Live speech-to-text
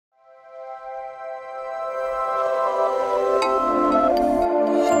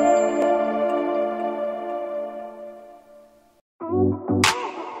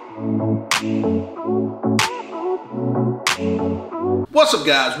What's up,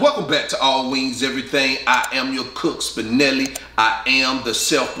 guys? Welcome back to All Wings Everything. I am your cook, Spinelli. I am the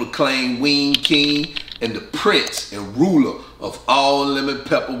self-proclaimed wing king and the prince and ruler of all lemon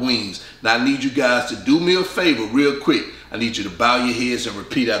pepper wings. Now I need you guys to do me a favor real quick. I need you to bow your heads and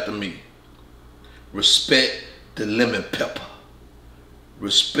repeat after me. Respect the lemon pepper.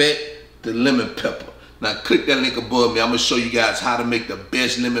 Respect the lemon pepper. Now click that link above me. I'm going to show you guys how to make the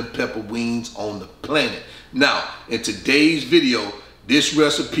best lemon pepper wings on the planet. Now, in today's video, this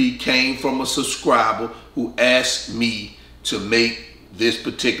recipe came from a subscriber who asked me to make this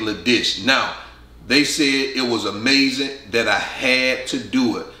particular dish. Now, they said it was amazing that I had to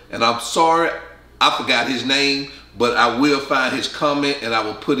do it. And I'm sorry, I forgot his name, but I will find his comment and I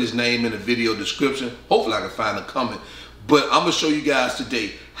will put his name in the video description. Hopefully I can find a comment. But I'm gonna show you guys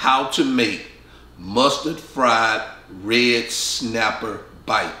today how to make mustard fried red snapper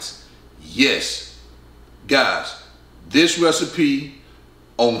bites. Yes, guys, this recipe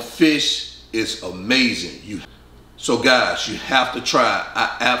on fish is amazing. So guys, you have to try it.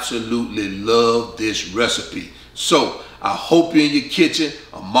 I absolutely love this recipe. So I hope you're in your kitchen.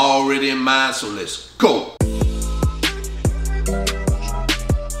 I'm already in mine, so let's go.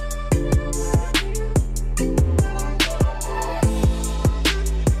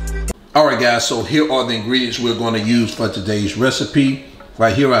 All right, guys, so here are the ingredients we're going to use for today's recipe.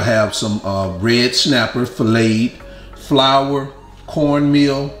 Right here I have some red snapper filleted, flour,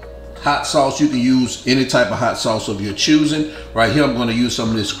 cornmeal, hot sauce. You can use any type of hot sauce of your choosing. Right here I'm going to use some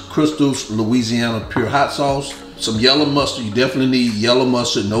of this Crystal's Louisiana pure hot sauce. Some yellow mustard. You definitely need yellow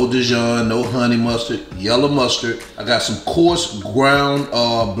mustard, no Dijon, no honey mustard, yellow mustard. I got some coarse ground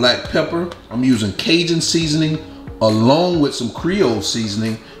black pepper. I'm using Cajun seasoning along with some Creole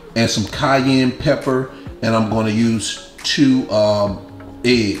seasoning and some cayenne pepper, and I'm going to use 2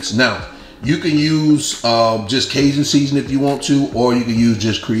 eggs. Now, you can use just Cajun seasoning if you want to, or you can use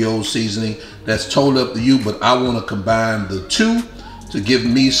just Creole seasoning. That's totally up to you, but I want to combine the two to give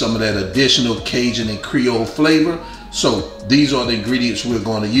me some of that additional Cajun and Creole flavor. So these are the ingredients we're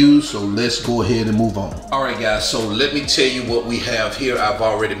going to use, so let's go ahead and move on. All right, guys, so let me tell you what we have here. I've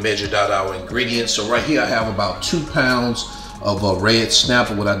already measured out our ingredients. So right here I have about 2 pounds of a red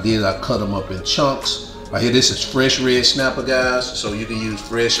snapper. What I did, I cut them up in chunks. Right here, this is fresh red snapper, guys. So you can use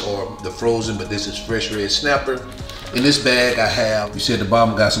fresh or the frozen, but this is fresh red snapper. In this bag I have, you see at the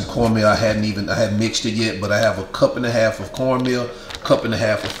bottom, got some cornmeal. I hadn't mixed it yet, but I have 1.5 cups of cornmeal, 1.5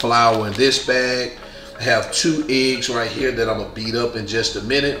 cups of flour in this bag. I have 2 eggs right here that I'm gonna beat up in just a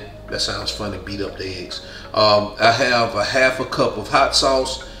minute. That sounds funny, beat up the eggs. I have 1/2 cup of hot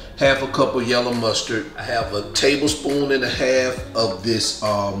sauce, 1/2 cup of yellow mustard. I have 1.5 tablespoons of this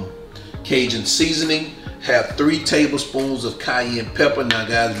Cajun seasoning. Have 3 tablespoons of cayenne pepper. Now,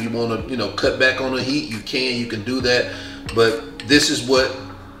 guys, if you want to, cut back on the heat, you can do that. But this is what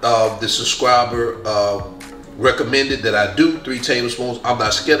the subscriber recommended that I do. 3 tablespoons. I'm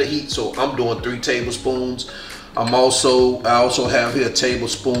not scared of heat, so I'm doing 3 tablespoons. I also have here 1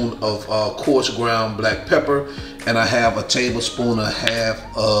 tablespoon of coarse ground black pepper, and I have 1.5 tablespoons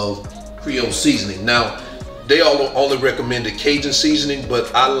of Creole seasoning. Now, they all only recommend the Cajun seasoning, but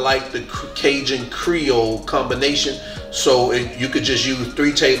I like the Cajun Creole combination. So you could just use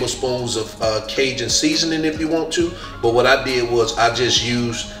 3 tablespoons of Cajun seasoning if you want to. But what I did was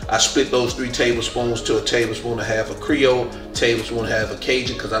I split those 3 tablespoons to 1.5 tablespoons of Creole, 1.5 tablespoons of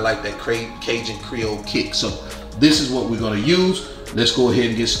Cajun, because I like that Cajun Creole kick. So this is what we're going to use. Let's go ahead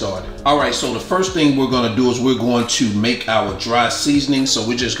and get started. All right, so the first thing we're going to do is we're going to make our dry seasoning. So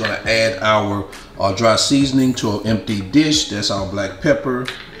we're just going to add our dry seasoning to an empty dish. That's our black pepper.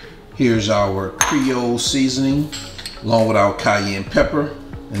 Here's our Creole seasoning along with our cayenne pepper,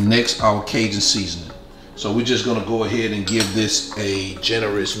 and next our Cajun seasoning. So we're just going to go ahead and give this a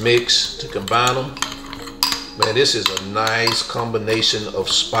generous mix to combine them. Man, this is a nice combination of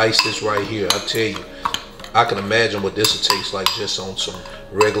spices right here. I tell you, I can imagine what this will taste like just on some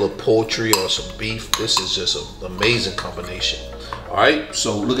regular poultry or some beef. This is just an amazing combination. All right,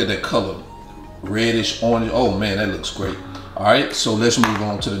 so look at that color, reddish orange. Oh man, that looks great. All right, so let's move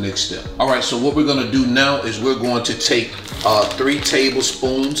on to the next step. All right, so what we're gonna do now is we're going to take 3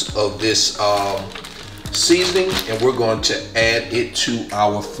 tablespoons of this seasoning, and we're going to add it to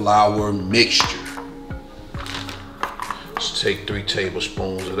our flour mixture. Let's take 3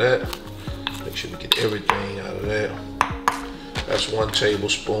 tablespoons of that. Make sure we get everything out of that. That's 1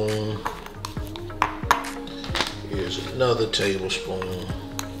 tablespoon. Here's another tablespoon.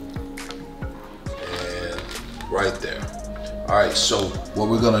 And right there. All right, so what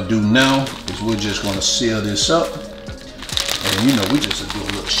we're gonna do now is we're just gonna seal this up. And we just do a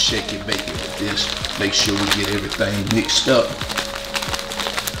little shaky baking with this. Make sure we get everything mixed up.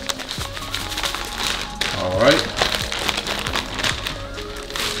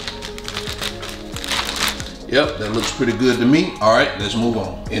 Yep, that looks pretty good to me. All right, let's move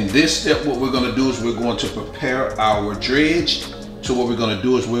on. In this step, what we're gonna do is we're going to prepare our dredge. So what we're gonna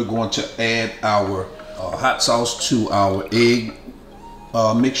do is we're going to add our hot sauce to our egg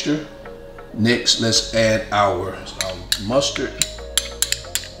mixture. Next, let's add our mustard.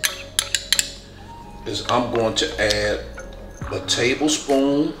 I'm going to add a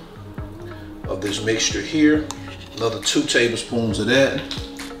tablespoon of this mixture here, another 2 tablespoons of that.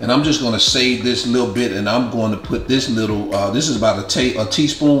 And I'm just gonna save this little bit, and I'm going to put this little, this is about a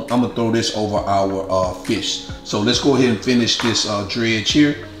teaspoon. I'm gonna throw this over our fish. So let's go ahead and finish this dredge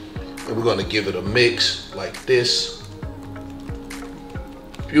here. And we're gonna give it a mix like this.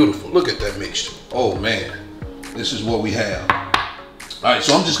 Beautiful, look at that mixture. Oh man, this is what we have. All right,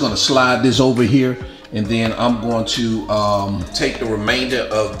 so I'm just gonna slide this over here, and then I'm going to take the remainder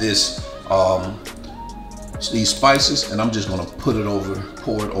of this, these spices, and I'm just gonna pour it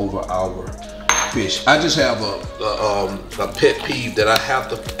over our fish. I just have a pet peeve that I have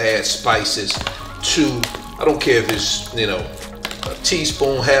to add spices to. I don't care if it's, you know, a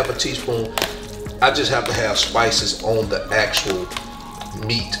teaspoon, half a teaspoon. I just have to have spices on the actual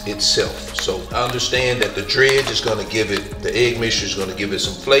meat itself. So I understand that the dredge is gonna give it, the egg mixture is gonna give it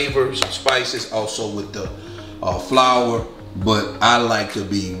some flavor, some spices, also with the flour. But I like to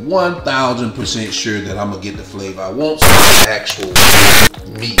be 1000% sure that I'm gonna get the flavor. I want some actual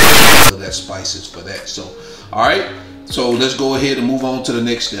meat, so that spices for that. So, all right, so let's go ahead and move on to the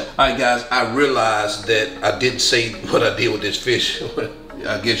next step. All right, guys, I realized that I didn't say what I did with this fish.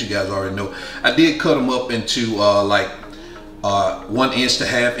 I guess you guys already know. I did cut them up into like 1 inch to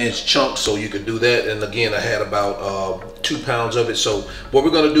 1/2 inch chunks, so you could do that. And again, I had about 2 pounds of it. So what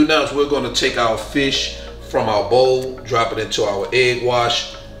we're gonna do now is we're gonna take our fish from our bowl, drop it into our egg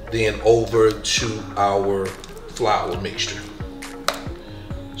wash, then over to our flour mixture.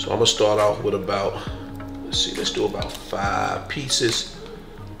 So I'm gonna start off with about, let's do about 5 pieces.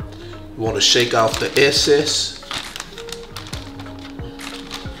 You wanna shake off the excess.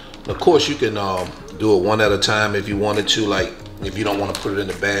 Of course, you can do it one at a time if you wanted to, like if you don't wanna put it in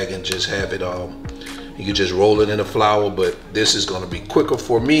the bag and just have it, you can just roll it in the flour, but this is gonna be quicker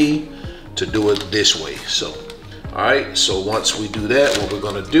for me to do it this way. So, all right, so once we do that, what we're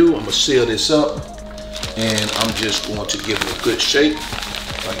gonna do, I'm gonna seal this up, and I'm just going to give it a good shake,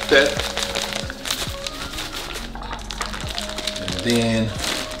 like that. And then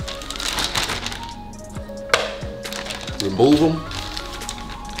remove them.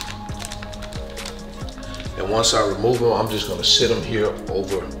 And once I remove them, I'm just gonna sit them here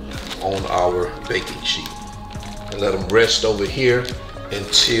over on our baking sheet and let them rest over here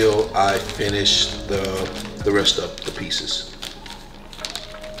until I finish the rest of the pieces.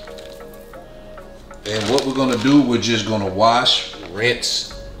 And what we're gonna do, we're just gonna wash,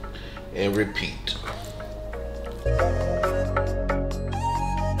 rinse, and repeat.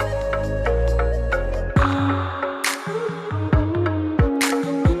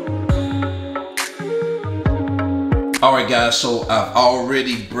 All right, guys, so I've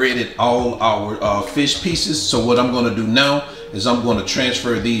already breaded all our fish pieces. So what I'm gonna do now is I'm gonna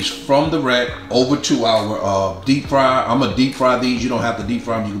transfer these from the rack over to our deep fryer. I'm gonna deep fry these. You don't have to deep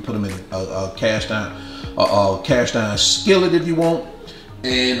fry them. You can put them in a cast iron skillet if you want,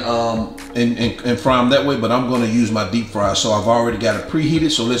 and fry them that way. But I'm gonna use my deep fryer. So I've already got it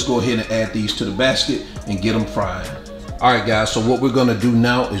preheated. So let's go ahead and add these to the basket and get them frying. All right, guys, so what we're gonna do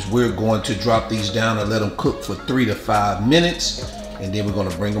now is we're going to drop these down and let them cook for 3 to 5 minutes, and then we're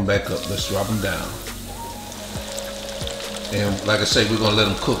gonna bring them back up. Let's drop them down. And like I say, we're gonna let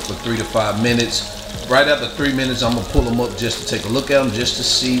them cook for 3 to 5 minutes. Right after 3 minutes, I'm gonna pull them up just to take a look at them, just to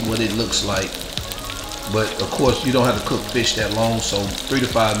see what it looks like. But of course, you don't have to cook fish that long, so 3 to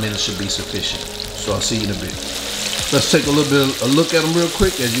 5 minutes should be sufficient. So I'll see you in a bit. Let's take a look at them real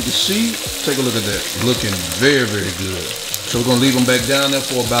quick. As you can see, take a look at that. Looking very, very good. So we're gonna leave them back down there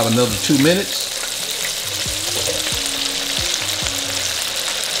for about another 2 minutes.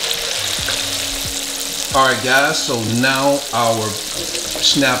 All right, guys, so now our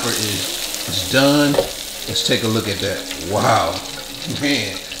snapper is done. Let's take a look at that. Wow,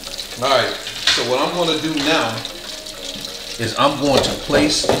 man. All right, so what I'm gonna do now is I'm going to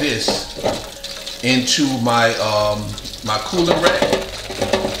place this into my my cooling rack.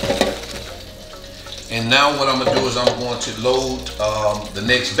 And now what I'm gonna do is I'm going to load the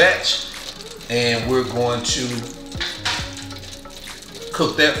next batch, and we're going to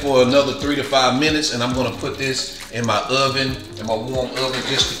cook that for another 3 to 5 minutes. And I'm gonna put this in my oven, in my warm oven,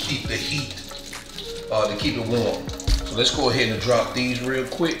 just to keep the heat, to keep it warm. So let's go ahead and drop these real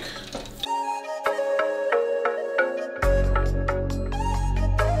quick.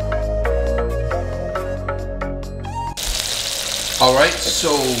 All right,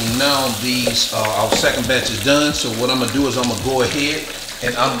 so now these our second batch is done. So what I'm gonna do is I'm gonna go ahead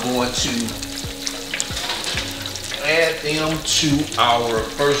and I'm going to add them to our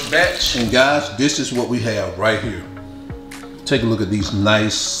first batch. And guys, this is what we have right here. Take a look at these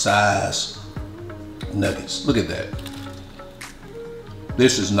nice size nuggets. Look at that.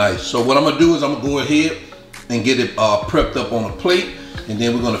 This is nice. So what I'm gonna do is I'm gonna go ahead and get it prepped up on a plate, and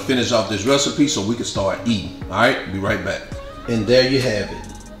then we're gonna finish off this recipe so we can start eating. All right, be right back. And there you have it.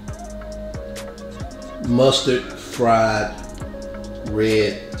 Mustard fried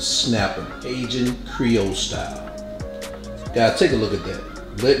red snapper, Cajun Creole style. Guys, take a look at that.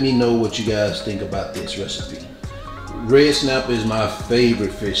 Let me know what you guys think about this recipe. Red snapper is my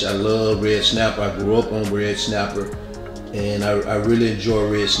favorite fish. I love red snapper. I grew up on red snapper, and I really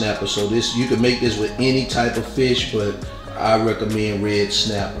enjoy red snapper. So this, you can make this with any type of fish, but I recommend red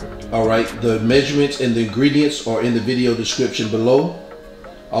snapper. All right, the measurements and the ingredients are in the video description below.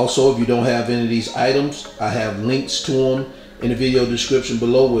 Also, if you don't have any of these items, I have links to them in the video description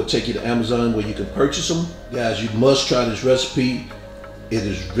below. We'll take you to Amazon where you can purchase them. Guys, you must try this recipe. It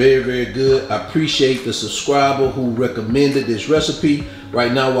is very, very good. I appreciate the subscriber who recommended this recipe.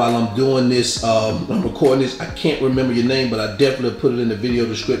 Right now, while I'm doing this, I'm recording this, I can't remember your name, but I definitely put it in the video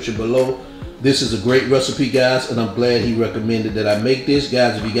description below. This is a great recipe, guys, and I'm glad he recommended that I make this.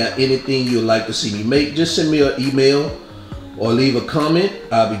 Guys, if you got anything you'd like to see me make, just send me an email or leave a comment.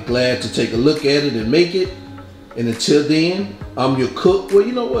 I'll be glad to take a look at it and make it. And until then, I'm your cook. Well,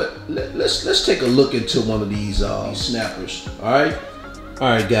 you know what? Let's take a look into one of these snappers. All right. All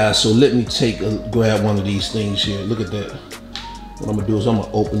right, guys. So let me grab one of these things here. Look at that. What I'm gonna do is I'm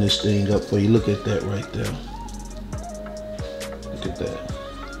gonna open this thing up for you. Look at that right there. Look at that.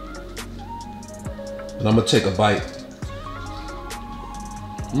 And I'm gonna take a bite.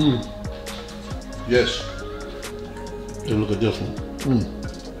 Yes. Take a look at this one.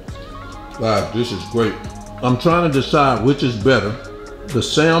 Wow, this is great. I'm trying to decide which is better, the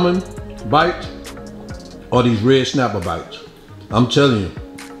salmon bites or these red snapper bites. I'm telling you,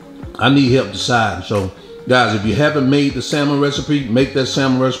 I need help deciding. So guys, if you haven't made the salmon recipe, make that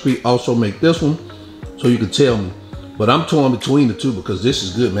salmon recipe. Also make this one so you can tell me. But I'm torn between the two because this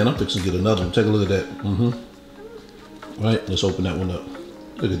is good, man. I'm fixing to get another one. Take a look at that. All right, let's open that one up.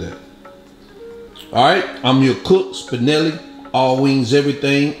 Look at that. All right, I'm your cook, Spinelli, all wings,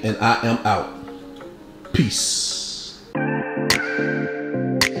 everything, and I am out. Peace.